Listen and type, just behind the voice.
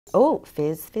Oh,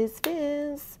 fizz, fizz,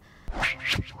 fizz.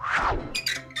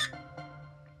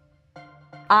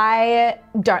 I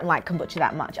don't like kombucha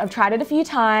that much. I've tried it a few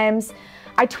times.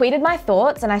 I tweeted my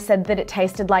thoughts and I said that it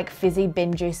tasted like fizzy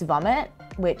bin juice vomit,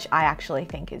 which I actually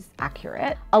think is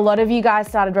accurate. A lot of you guys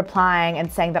started replying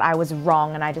and saying that I was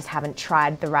wrong and I just haven't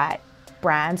tried the right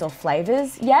brands or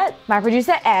flavors yet. My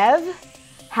producer Ev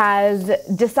has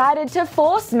decided to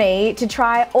force me to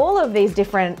try all of these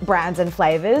different brands and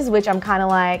flavors, which I'm kind of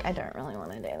like, I don't really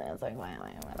want to do this. Like,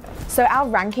 so our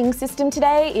ranking system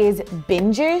today is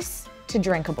bin juice to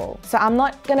drinkable. So I'm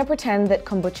not gonna pretend that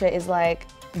kombucha is like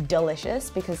delicious,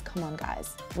 because come on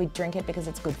guys, we drink it because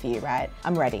it's good for you, right?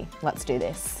 I'm ready, let's do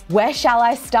this. Where shall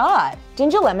I start?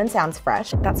 Ginger lemon sounds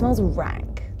fresh. That smells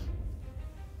rank.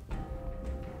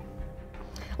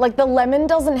 Like the lemon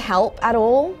doesn't help at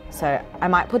all. So I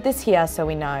might put this here so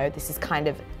we know this is kind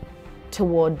of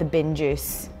toward the bin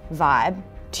juice vibe.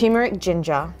 Turmeric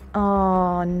ginger.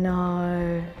 Oh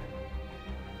no.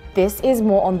 This is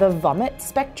more on the vomit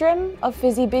spectrum of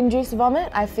fizzy bin juice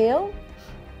vomit, I feel.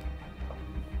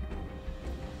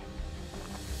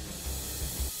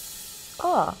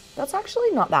 Oh, that's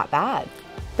actually not that bad.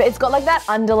 But it's got like that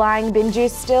underlying bin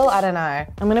juice still, I don't know.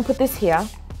 I'm gonna put this here.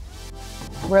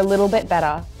 We're a little bit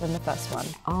better than the first one.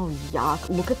 Oh, yuck,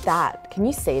 look at that. Can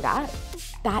you see that?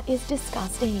 That is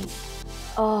disgusting.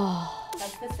 Oh.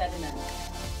 That's the sediment.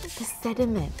 The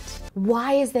sediment.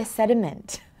 Why is there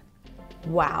sediment?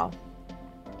 Wow,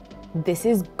 this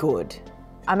is good.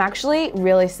 I'm actually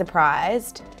really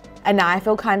surprised, and now I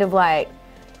feel kind of like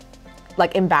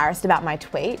embarrassed about my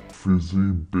tweet. Fizzy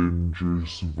bin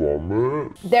juice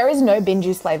vomit. There is no bin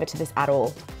juice flavor to this at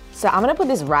all. So I'm gonna put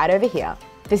this right over here.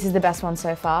 This is the best one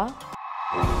so far.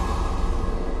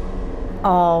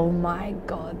 Oh my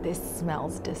God, this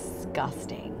smells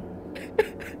disgusting.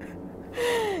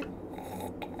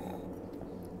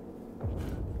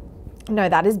 No,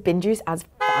 that is bin juice as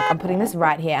fuck. I'm putting this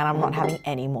right here and I'm not having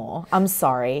any more. I'm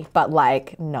sorry, but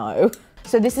like, no.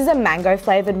 So this is a mango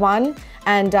flavored one.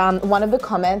 And one of the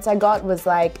comments I got was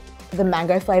like, the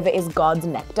mango flavor is God's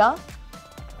nectar.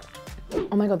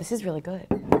 Oh my God, this is really good.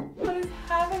 What is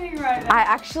happening right now? I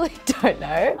actually don't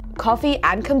know. Coffee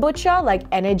and kombucha, like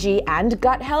energy and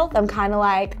gut health, I'm kind of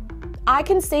like, I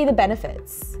can see the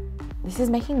benefits. This is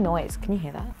making noise, can you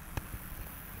hear that?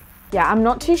 Yeah, I'm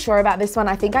not too sure about this one.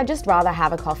 I think I'd just rather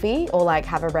have a coffee or like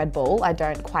have a Red Bull. I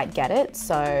don't quite get it,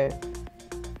 so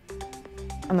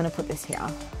I'm gonna put this here.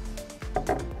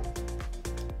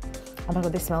 Oh my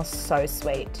God, this smells so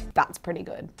sweet. That's pretty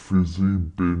good. Fizzy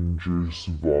bin juice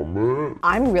vomit.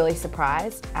 I'm really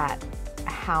surprised at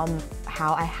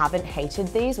how I haven't hated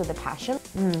these with a passion.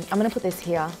 I'm gonna put this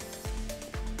here.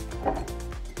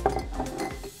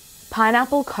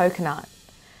 Pineapple coconut.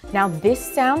 Now this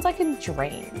sounds like a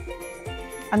dream.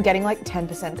 I'm getting like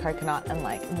 10% coconut and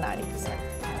like 90%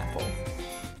 pineapple.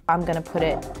 I'm gonna put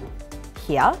it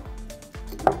here.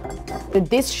 But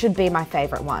this should be my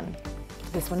favorite one.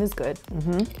 This one is good.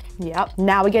 Yep.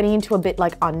 Now we're getting into a bit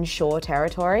like unsure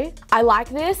territory. I like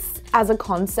this as a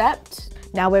concept.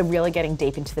 Now we're really getting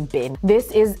deep into the bin.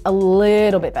 This is a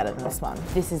little bit better than this one.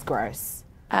 This is gross.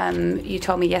 You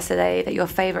told me yesterday that your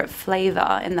favorite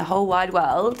flavor in the whole wide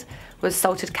world was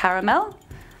salted caramel.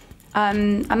 I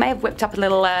may have whipped up a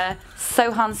little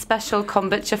Sohan special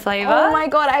kombucha flavor. Oh my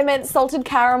God, I meant salted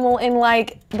caramel in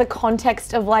like the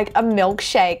context of like a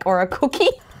milkshake or a cookie.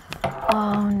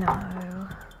 Oh no.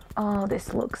 Oh,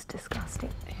 this looks disgusting.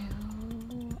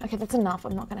 Ew. Okay, that's enough.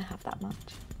 I'm not gonna have that much.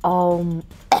 Oh.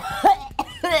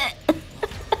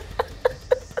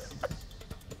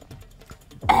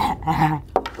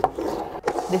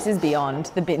 This is beyond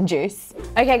the bin juice.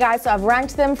 Okay guys, so I've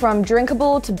ranked them from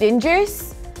drinkable to bin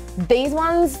juice. These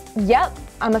ones, yep,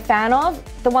 I'm a fan of.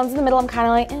 The ones in the middle, I'm kind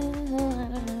of like,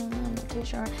 I'm not too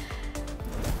sure.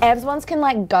 Ev's ones can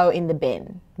like go in the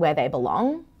bin where they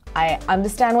belong. I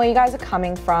understand where you guys are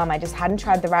coming from. I just hadn't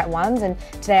tried the right ones, and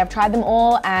today I've tried them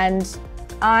all, and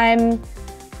I'm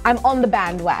on the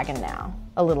bandwagon now,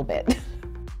 a little bit.